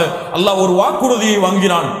முதலாக அல்லாஹ் ஒரு வாக்குறுதியை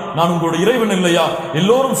வாங்கினான். நான் உங்களுடைய இறைவன் இல்லையா?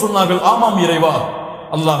 எல்லோரும் சொன்னார்கள், ஆமாம் இறைவா.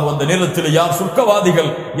 அல்லாஹ் அந்த நேரத்தில் யார் சொர்க்கவாதிகள்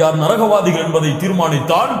யார் நரகவாதிகள் என்பதை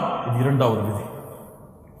தீர்மானித்தான். இது இரண்டாவது விதி.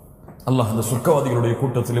 அல்லாஹ் அந்த சொர்க்கவாதிகளுடைய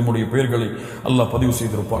கூட்டத்தில் நம்முடைய பெயர்களை அல்லாஹ் பதிவு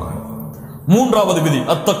செய்திருப்பானாக. மூன்றாவது விதி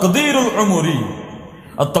அத்தக்தீருல் உம்ரி.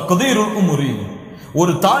 அத்தக்தீருல் உம்ரி,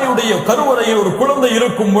 ஒரு தாயுடைய கருவறையில் ஒரு குழந்தை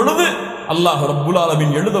இருக்கும் பொழுது அல்லாஹ் ரப்புல்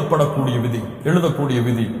ஆலமீன் எழுதக்கூடிய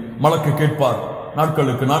விதி. மலக்கு கேட்பார்,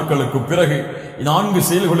 நாட்களுக்கு பிறகு 4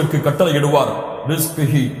 செயல்களுக்கு கட்டளையிடுவார்.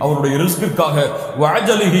 ரிஸ்கிஹி, அவருடைய ரிஸ்கிற்காக,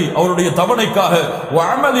 வஅஜலிஹி, அவருடைய தவணைக்காக,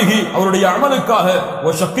 வஅமலிஹி, அவருடைய அமலுக்காக,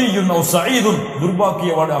 வஷகியுன் அவ் சஈதுன்,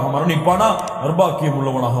 துர்பாக்கியவானாக மரணிப்பானா நிர்பாக்கியம்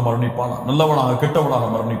உள்ளவனாக மரணிப்பானா, நல்லவனாக கெட்டவனாக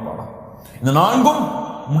மரணிப்பானா. இந்த 4ம்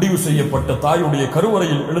முடிவு செய்யப்பட்ட தாயுடைய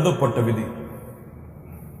கருவறையில் எழுதப்பட்ட விதி.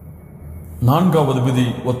 4வது விதி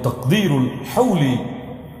வத்தக்தீருல் ஹவுலி,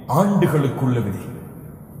 ஆண்டுகளுக்குள்ள விதி.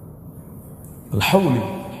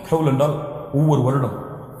 ஹவுல் என்றால் ஒவ்வொரு வருடம்,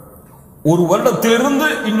 ஒரு வருடத்திலிருந்து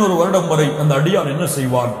இன்னொரு வருடம் வரை அந்த அடியான் என்ன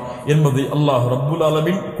செய்வான் என்பதை அல்லாஹ் ரப்புல்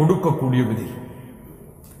ஆலமீன் கொடுக்கக்கூடிய விதி.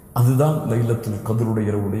 அதுதான் லைலத்துல் கத்ருடைய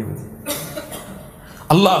இரவுடைய விதி.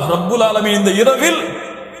 அல்லாஹ் ரப்புல் ஆலமீன் இந்த இரவில்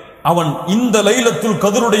அவன் இந்த லைலத்துல்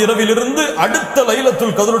கத்ருடைய இரவிலிருந்து அடுத்த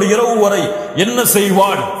லைலத்துல் கத்ருடைய இரவு வரை என்ன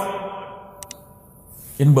செய்வான்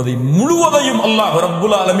என்பதை முழுவதையும் அல்லாஹ்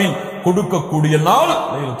ரப்புல் ஆலமீன் கொடுக்கக்கூடிய நாள்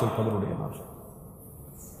லைலத்துல் கத்ருடைய நாள்.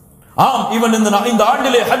 ஆம், இவன் இந்த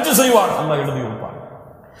ஆண்டிலே ஹஜ் செய்வான், அல்லாஹ் எழுதியிருப்பான்.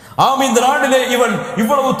 ஆம், இந்த நாட்டிலே இவன்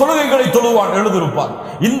இவ்வளவு தொழுகைகளை தொழுவான், எழுதியிருப்பான்.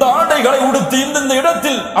 இந்த ஆடைகளை உடுத்தி இந்த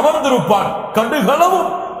இடத்தில் அமர்ந்திருப்பான், கடுகளவும்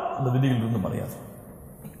அந்த விதியில் இருந்து மறையாது,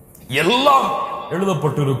 எல்லாம்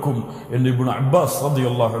எழுதப்பட்டிருக்கும் என்று இப்னு அப்பாஸ்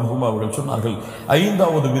ரலியல்லாஹு அன்ஹுமா அவர்கள் சொன்னார்கள்.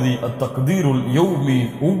 5வது விதி அத்தக்தீருல் யௌமி,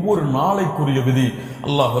 ஒவ்வொரு நாளைக்குரிய விதி.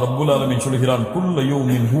 அல்லாஹ் ரப்புல் ஆலமீன் சொல்கிறான், குல்ல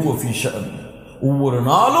யௌமின் ஹுவ ஃபீ ஷஅன், ஒவ்வொரு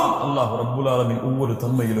நாளும் அல்லாஹ் ரப்புல் ஆலமீன் ஒவ்வொரு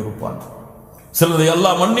தன்மையில் இருப்பான். சிலரை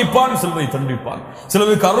அல்லாஹ் மன்னிப்பான், சிலரை தண்டிப்பான்,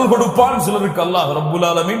 சிலருக்கு அருள் கொடுப்பான், சிலருக்கு அல்லாஹ் ரப்புல்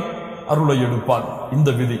ஆலமீன் அருளை எடுப்பான். இந்த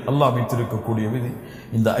விதி அல்லாஹ் வைத்திருக்கக்கூடிய விதி.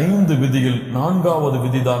 இந்த 5 விதியில் 4வது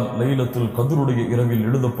விதிதான் லைலத்துல் கத்ருடைய இரவில்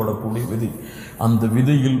எழுதப்படக்கூடிய விதி. அந்த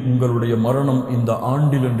விதியில் உங்களுடைய மரணம் இந்த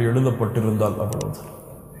ஆண்டில் என்று எழுதப்பட்டிருந்தால் அவ்வளவுதான்.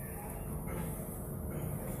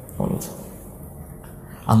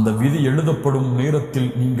 அந்த விதி எழுதப்படும் நேரத்தில்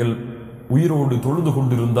நீங்கள் உயிரோடு தொழுது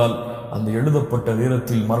கொண்டிருந்தால், அந்த எழுதப்பட்ட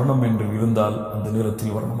நேரத்தில் மரணம் என்று இருந்தால் அந்த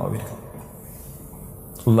நேரத்தில் மரணமாவீர்கள்.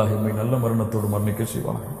 அல்லாஹ் எம்மை நல்ல மரணத்தோடு மரணிக்க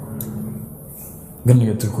செய்வான்.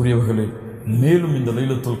 கண்ணியத்திற்குரியவர்களே, மேலும் இந்த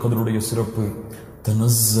லைலத்துல் கத்ருடைய சிறப்பு,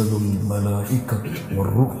 தனஸ்ஸலுல் மலாயிகத்து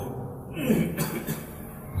வர்ரூஹ்,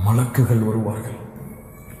 மலக்குகள் வருவார்கள்.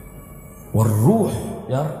 வர்ரூஹ்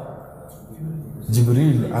யார்?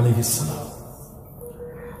 ஜிப்ரீல் அலைஹிஸ்ஸலாம்.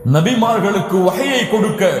 நபிமார்களுக்கு வஹையை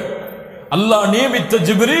கொடுக்க அல்லாஹ் நியமித்த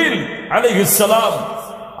ஜிப்ரீல் அலைஹிஸ்ஸலாம்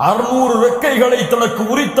 600 ரெக்கைகளை தனக்கு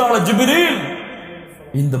உரித்தான ஜிப்ரீல்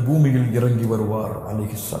இந்த பூமியில் இறங்கி வருவார்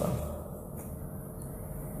அலைஹிஸ்ஸலாம்.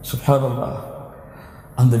 சுப்ஹானல்லாஹ்.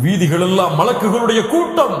 அந்த வீதிகள் எல்லாம் மலக்குகளுடைய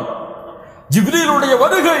கூட்டம், ஜிப்ரீலுடைய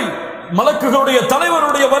வருகை, மலக்குகளுடைய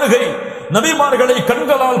தலைவருடைய வருகை, நபிமார்களை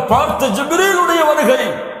கண்களால் பார்த்த ஜிப்ரீலுடைய வருகை,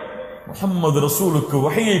 முஹம்மது ரசூலுக்கு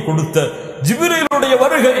வஹையை கொடுத்த ஜிப்ரீலுடைய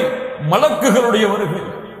வருகை, மலக்குகளுடைய வருகை.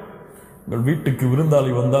 உங்கள் வீட்டுக்கு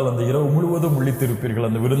விருந்தாளி வந்தால் அந்த இரவு முழுவதும் விழித்திருப்பீர்கள்.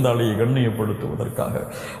 அந்த விருந்தாளியை கண்ணியப்படுத்துவதற்காக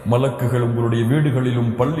மலக்குகள் உங்களுடைய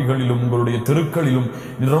வீடுகளிலும் பள்ளிகளிலும் உங்களுடைய தெருக்களிலும்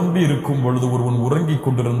நிரம்பி இருக்கும் பொழுது ஒருவன் உறங்கிக்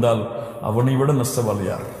கொண்டிருந்தால் அவனை விட நஷ்டவாளி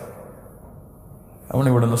யார்?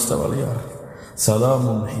 அவனை விட நஷ்டவாளி யார்?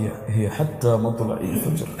 சலாமுன் ஹிய ஹத்தா மத்லஇல்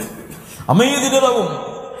ஃபஜ்ர். அமைதி நிலவும்,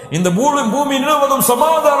 இந்த பூமி நிலவதும்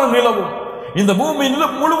சமாதான நிலவும், இந்த பூமி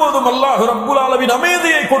முழுவதும் அல்லாஹ் ரப்புல் ஆலமீன்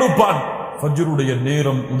அமைதியை கொடுப்பான். ஃபஜ்ருடைய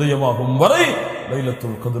நேரம் உதயமாகும் வரை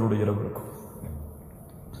லைலத்துல் கத்ருடைய இரவு இருக்கும்.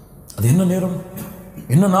 அது என்ன நேரம்,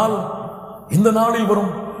 என்ன நாள், இந்த நாளில் வரும்,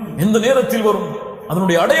 எந்த நேரத்தில் வரும்,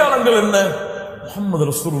 அதனுடைய அடையாளங்கள் என்ன? முஹம்மது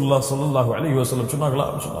ரசூலுல்லாஹ் ஸல்லல்லாஹு அலைஹி வஸல்லம் சொன்னார்களா?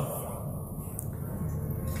 சொன்னார்கள்.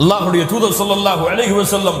 அல்லாஹ்வுடைய தூதர் ஸல்லல்லாஹு அலைஹி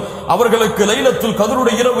வஸல்லம் அவர்களுக்கு லைலத்துல்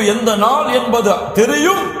கத்ருடைய இரவு எந்த நாள் என்பது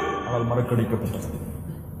தெரியும், ஆனால் மறக்கடிக்கப்பட்டது.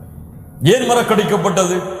 ஏன்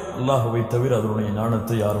மறக்கடிக்கப்பட்டது? அல்லாஹ்வை தவிர அதனுடைய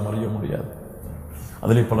ஞானத்தை யாரும் அறிய முடியாது.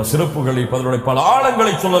 அதிலே பல சிறப்புகளை, அதனுடைய பல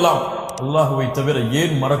ஆழங்களை சொல்லலாம். அல்லாஹ்வை தவிர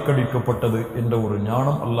ஏன் மறக்கடிக்கப்பட்டது என்ற ஒரு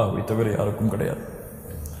ஞானம் அல்லாஹ்வை தவிர யாருக்கும் கிடையாது.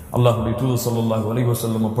 அல்லாஹ்வுடைய தூதர் ஸல்லல்லாஹு அலைஹி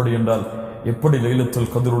வஸல்லம் அப்படி என்றால் எப்படி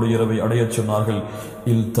லைலத்துல் கத்ருடைய இரவை அடையச் சொன்னார்கள்?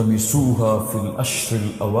 இல்தமிசூஹா ஃபில்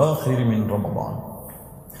அஷ்ரில் அவாஹிர் மின் ரமதான்.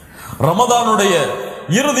 ரமதானுடைய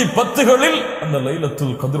இறுதி 10களில் அந்த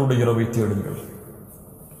லைலத்துல் கத்ருடைய இரவை தேடுங்கள்.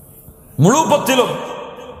 முழு 10லும்.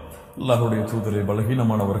 அல்லாஹ்வுடைய தூதரை,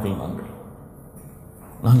 பலகீனமானவர்கள் நாங்கள்,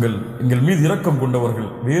 நாங்கள் எங்கள் மீது இரக்கம் கொண்டவர்கள்,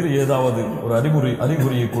 வேறு ஏதாவது ஒரு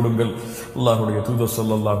அறிகுறியை கொடுங்கள். அல்லாஹ்வுடைய தூதர்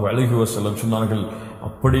ஸல்லல்லாஹு அலைஹி வஸல்லம் சொன்னார்கள்,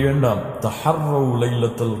 அப்படி வேண்டாம், தஹர்ரு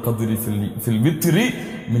லைலத்துல் கத்ரி ஃபில் வித்ரி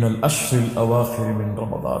மினல் அஷ்ரில் அவாஹிர் மின்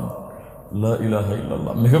ரமதான். லா இலாஹ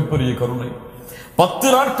இல்லல்லாஹ். மிகப்பெரிய கருணை. 10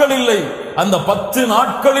 நாட்கள் இல்லை, அந்த 10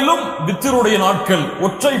 நாட்களிலும் வித்ருடைய நாட்கள்,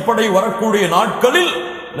 ஒற்றைப்படை வரக்கூடிய நாட்களில்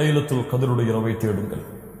லைலத்துல் கத்ருடைய இரவை தேடுங்கள்.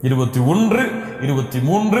 21,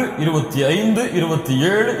 23, 25,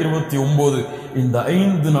 27, 29 இந்த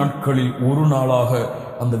 5 நாட்களில் ஒரு நாளாக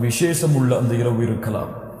அந்த விசேஷம் உள்ள அந்த இரவு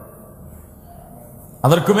இருக்கலாம்.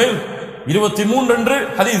 அதற்கு மேல் 23 என்று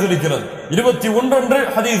ஹதீஸ் இருக்கிறது, 21 என்று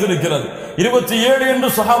ஹதீஸ் இருக்கிறது, 27 என்று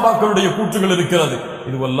சஹாபாக்களுடைய கூற்றுகள் இருக்கிறது.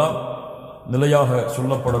 இதுவெல்லாம் நிலையாக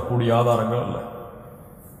சொல்லப்படக்கூடிய ஆதாரங்கள் அல்ல.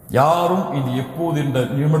 யாரும் இது எப்போது என்ற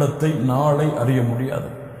நிமிடத்தை நாளை அறிய முடியாது.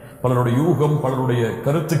 பலருடைய யூகம், பலருடைய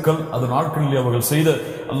கருத்துக்கள், அது நாட்களில் அவர்கள் செய்த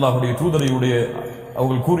அல்லாஹ்வுடைய தூதரையுடைய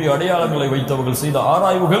அவர்கள் கூறிய அடையாளங்களை வைத்து அவர்கள் செய்த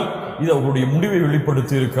ஆராய்வுகள் இது அவர்களுடைய முடிவை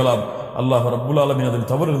வெளிப்படுத்தி இருக்கலாம். அல்லாஹ் ரப்புல் ஆலமீன்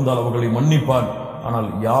அதில் தவறு இருந்தால் அவர்களை மன்னிப்பான். ஆனால்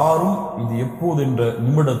யாரும் இது எப்போது என்ற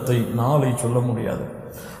நிமிடத்தை நாளை சொல்ல முடியாது.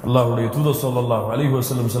 அல்லாஹ்வுடைய தூதர் ஸல்லல்லாஹு அலைஹி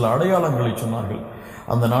வஸல்லம் சில அடையாளங்களை சொன்னார்கள்.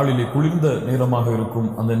 அந்த நாளிலே குளிர்ந்த நேரமாக இருக்கும்,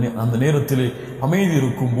 அந்த நேரத்திலே அமைதி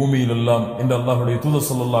இருக்கும் பூமியில் எல்லாம் என்று அல்லாஹ்வுடைய தூதர்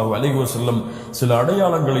ஸல்லல்லாஹு அலைஹி வஸல்லம் சில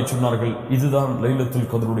அடையாளங்களை சொன்னார்கள். இதுதான் லைலத்துல்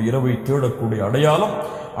கத்ருடைய இரவை தேடக்கூடிய அடையாளம்.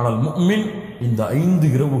 ஆனால் முஃமின் இந்த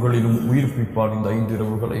 5 இரவுகளிலும் உயிர்ப்பிப்பான். இந்த 5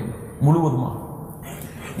 இரவுகளை முழுவதுமாக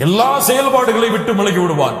எல்லா செயல்பாடுகளை விட்டு விலகி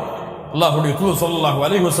விடுவான். அல்லாஹ்வுடைய தூதர் ஸல்லல்லாஹு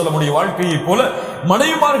அலைஹி வஸல்லமுடைய வாழ்க்கையை போல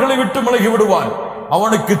மனைவிமார்களை விட்டு விலகி விடுவான்.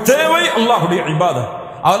 அவனுக்கு தேவை அல்லாஹ்வுடைய இபாதத்,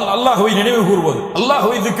 அல்லாஹ்வை நினைவு கூறுவது,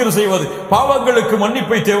 அல்லாஹ்வை திக்ர் செய்வது, பாவங்களுக்கு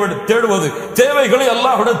மன்னிப்பை தேடுவது, தேவைகளை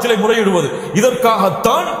அல்லாஹ்விடத்திலே முறையிடுவது.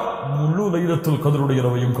 இதற்காகத்தான் முழு லைலத்துல் கத்ருடைய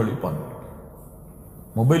இரவையும் கழிப்பான்.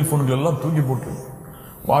 மொபைல் போன்கள் எல்லாம் தூக்கி போட்டு,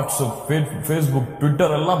 வாட்ஸ்அப், ஃபேஸ்புக்,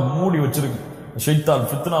 ட்விட்டர் எல்லாம் மூடி வச்சிருக்கு. ஷைத்தான்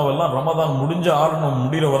ஃபித்னாவெல்லாம் ரமதான் முடிஞ்ச ஆரம்பம்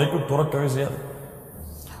முடிகிற வரைக்கும் துறக்கவே செய்யாது.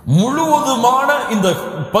 முழுவதுமான இந்த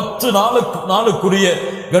 10 நாளுக்குரிய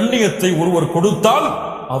கண்ணியத்தை ஒருவர் கொடுத்தால்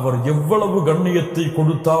அவர் எவ்வளவு கண்ணியத்தை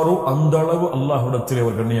கொடுத்தாரோ அந்த அளவு அல்லாஹ்விடத்தில்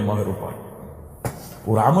அவர் கண்ணியமாக இருப்பார்.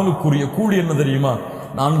 ஒரு அமலுக்குரிய கூலி என்ன தெரியுமா?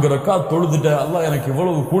 4 ரக்காத் தொழுதுட்ட அல்லாஹ் எனக்கு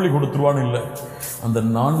இவ்வளவு கூலி கொடுத்துருவான்னு இல்லை. அந்த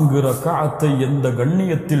 4 ரக்காத்தை எந்த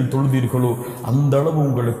கண்ணியத்தில் தொழுதீர்களோ அந்த அளவு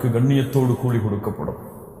உங்களுக்கு கண்ணியத்தோடு கூலி கொடுக்கப்படும்.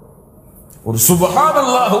 ஒரு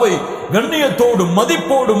சுப்ஹானல்லாஹ்வை கண்ணியத்தோடு,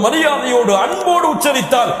 மதிப்போடு, மரியாதையோடு, அன்போடு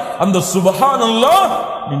உச்சரித்தால் அந்த சுப்ஹானல்லாஹ்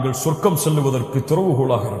நீங்கள் சொர்க்கம் செல்லுவதற்கு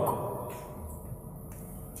திறவுகோலாக இருக்கும்.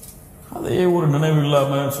 அதே ஒரு நினைவு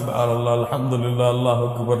இல்லாமல் சுப்ஹானல்லாஹ், அல்ஹம்துலில்லாஹ், அல்லாஹ்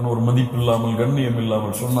அக்பர் ஒரு மதிப்பு இல்லாமல், கண்ணியம்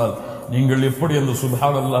இல்லாமல் சொன்னால் நீங்கள் எப்படி அந்த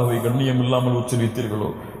சுப்ஹானல்லாஹ்வை கண்ணியம் இல்லாமல் உச்சரித்தீர்களோ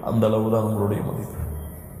அந்த அளவுதான் உங்களுடைய மதிப்பு.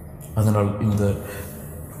 அதனால்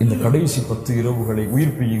இந்த கடைசி 10 இரவுகளை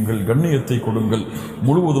உயிர்ப்பியுங்கள், கண்ணியத்தை கொடுங்கள்,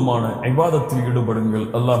 முழுவதுமான இபாதத்தில் ஈடுபடுங்கள்.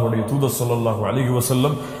 அல்லாஹ்வுடைய தூதர் ஸல்லல்லாஹு அலைஹி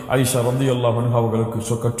வஸல்லம் ஆயிஷா ரலியல்லாஹு அன்ஹா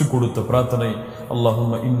அவர்களுக்கு கற்றுக் கொடுத்த பிரார்த்தனை,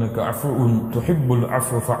 அல்லாஹும்ம இன்னக அஃபுன் துஹிப்புல்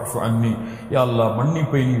அஃபு ஃபஅஃபு அன்னி. யா அல்லாஹ்,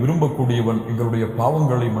 மன்னிப்பை நீ விரும்பக்கூடியவன், எங்களுடைய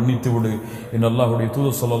பாவங்களை மன்னித்து விடு என்று அல்லாஹ்வுடைய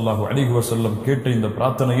தூதர் ஸல்லல்லாஹு அலைஹி வஸல்லம் கேட்ட இந்த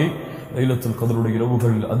பிரார்த்தனையை லைலத்துல் கத்ருடைய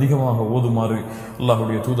இரவுகளில் அதிகமாக ஓதுமாறு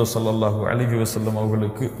அல்லாஹ்வுடைய தூதர் ஸல்லல்லாஹு அலைஹி வஸல்லம்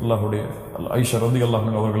அவர்களுக்கு, அல்லாஹ்வுடைய ஆயிஷா ரலியல்லாஹு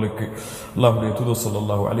அன்ஹா அவர்களுக்கு அல்லாஹ்வுடைய தூதர்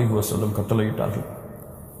ஸல்லல்லாஹு அலைஹி வஸல்லம் கட்டளையிட்டார்கள்.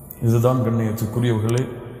 இதுதான் கண்ணியத்துக்குரியவர்களே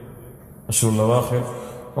அஷ்ருல் அவாஹிர்,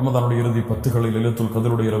 ரமதானுடைய இறுதி 10களில் லைலத்துல்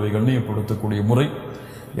கத்ருடைய இரவை கண்ணியப்படுத்தக்கூடிய முறை.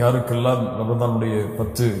 யாருக்கெல்லாம் ரமதானுடைய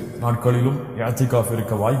 10 நாட்களிலும் இஅ்திகாஃப்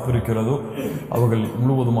இருக்க வாய்ப்பு இருக்கிறதோ அவர்கள்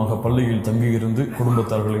முழுவதுமாக பள்ளியில் தங்கியிருந்து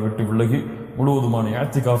குடும்பத்தார்களை விட்டு விலகி முழுவதுமான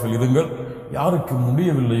இஅ்திகாஃபில் இருங்கள். யாருக்கு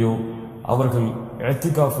முடியவில்லையோ அவர்கள்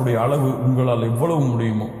இஅ்திகாஃபுடைய அளவு உங்களால் எவ்வளவு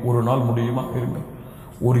முடியுமோ, ஒரு நாள் முடியுமா இருங்கள்,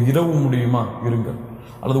 ஒரு இரவு முடியுமா இருங்கள்,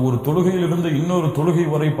 அல்லது ஒரு தொழுகையிலிருந்து இன்னொரு தொழுகை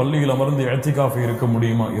வரை பள்ளியில் அமர்ந்து இஅ்திகாஃபை இருக்க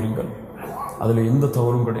முடியுமா இருங்கள். அதில் எந்த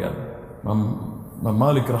தவறும் கிடையாது.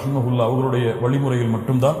 மாலிக் ரஹ்மஹுல்லாஹ் அவர்களுடைய வழிமுறையில்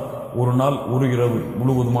மட்டும்தான் ஒரு நாள் ஒரு இரவு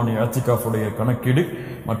முழுவதுமான இஅ்திகாஃபுடைய கணக்கீடு.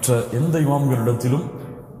 மற்ற எந்த இமாம்களிடத்திலும்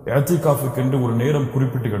இஅ்திகாஃபுக்கு என்று ஒரு நேரம்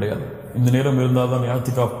குறிப்பிட்டு கிடையாது. இந்த நேரம் இருந்தால் தான்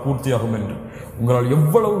இஅ்திகாஃப் பூர்த்தியாகும் என்று. உங்களால்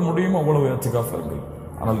எவ்வளவு முடியுமோ அவ்வளவு இஅ்திகாஃப் இருங்கள்.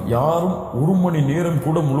 ஆனால் யாரும் 1 மணி நேரம்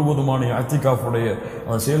கூட முழுவதுமான இஅ்திகாஃபுடைய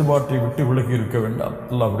செயல்பாட்டை விட்டு விலகி இருக்க வேண்டாம்.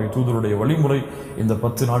 அல்லாஹ்வுடைய தூதருடைய வழிமுறை இந்த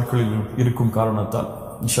 10 நாட்களில் இருக்கும் காரணத்தால்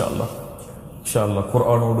இன்ஷா அல்லாஹ்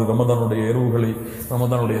குர்ஆனோடு ரமதானுடைய இரவுகளை,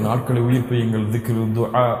 ரமதானுடைய நாட்களை உயிர்ப்பியுங்கள். திக்ர்,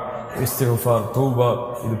 துஆ, இஸ்திக்ஃபார், தௌபா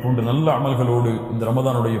இது போன்ற நல்ல அமல்களோடு இந்த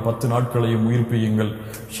ரமதானுடைய 10 நாட்களையும் உயிர்ப்பியுங்கள்.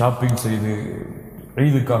 ஷாப்பிங் செய்து,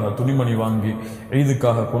 ஈதுக்காக துணிமணி வாங்கி,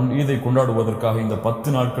 ஈதை கொண்டாடுவதற்காக இந்த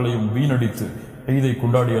 10 நாட்களையும் வீணடித்து ஈதை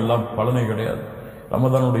கொண்டாடி எல்லாம் பலனே கிடையாது.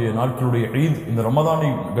 ரமதானுடைய நாட்களுடைய ஈத், இந்த ரமதானை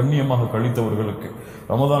கண்ணியமாக கழித்தவர்களுக்கு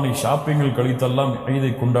ரமதானை ஷாப்பிங்கில் கழித்தெல்லாம்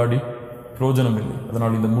ஈதை கொண்டாடி பிரயோஜனம் இல்லை.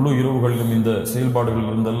 அதனால் இந்த முழு இரவுகளிலும் இந்த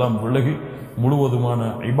செயல்பாடுகளில் இருந்தெல்லாம் விலகி முழுவதுமான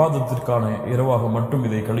இபாதத்திற்கான இரவாக மட்டும்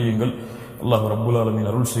இதை கழியுங்கள். அல்லாஹ் ரப்புல் ஆலமீன்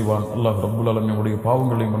அருள் செய்வான். அல்லாஹ் ரப்புல் ஆலமீன் நம்முடைய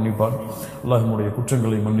பாவங்களை மன்னிப்பான். அல்லாஹ் நம்முடைய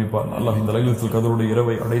குற்றங்களை மன்னிப்பான். அல்லாஹ் இந்த லைலத்துல் கத்ருடைய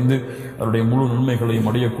இரவை அடைந்து அவருடைய முழு நன்மைகளையும்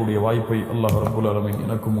அடையக்கூடிய வாய்ப்பை அல்லாஹ் ரப்புல் ஆலமீன்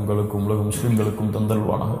எனக்கும் உங்களுக்கும் உலக முஸ்லிம்களுக்கும்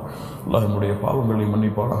தந்தல்வானாக. அல்லாஹ் நம்முடைய பாவங்களை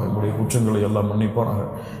மன்னிப்பானாக. நம்முடைய குற்றங்களை எல்லாம் மன்னிப்பானாக.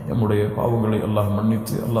 நம்முடைய பாவங்களை அல்லாஹ்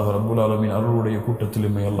மன்னித்து அல்லாஹ் ரப்புல் ஆலமீன் அருளுடைய கூட்டத்தில்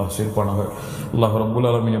இம்மை அல்லாஹ் சேர்ப்பானாக. அல்லாஹ் ரப்புல்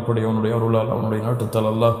ஆலமீன் எப்படி அவனுடைய அருளால் அவனுடைய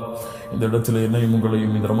நாட்டத்தால் அல்லாஹ் இந்த இடத்தில் என்னையும்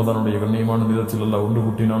உங்களையும் இந்த ரமதானுடைய கண்ணியமான நிலத்தில் அல்லாஹ் ஒன்று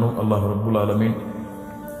கூட்டினானோ அல்லாஹ் ரப்புல் ஆலமீன்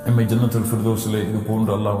எம்மை ஜன்னத்துல் ஃபிர்தௌஸிலே இது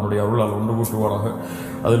போன்று அல்லாஹ் அவனுடைய அருளால் ஒன்று கூட்டுவாராக.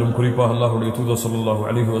 அதிலும் குறிப்பாக அல்லாஹ்வுடைய தூதர் ஸல்லல்லாஹு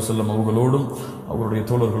அலைஹி வஸல்லம் அவர்களோடும் அவருடைய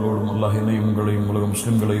தோழர்களோடும் அல்லாஹ் என்னையும் உங்களையும் உலக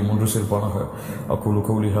முஸ்லிம்களையும் ஒன்று சேர்ப்பானாக. அக்கூலு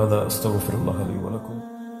கௌலி ஹாதா அஸ்தக்ஃபிருல்லாஹ் லி வ லக்கும்.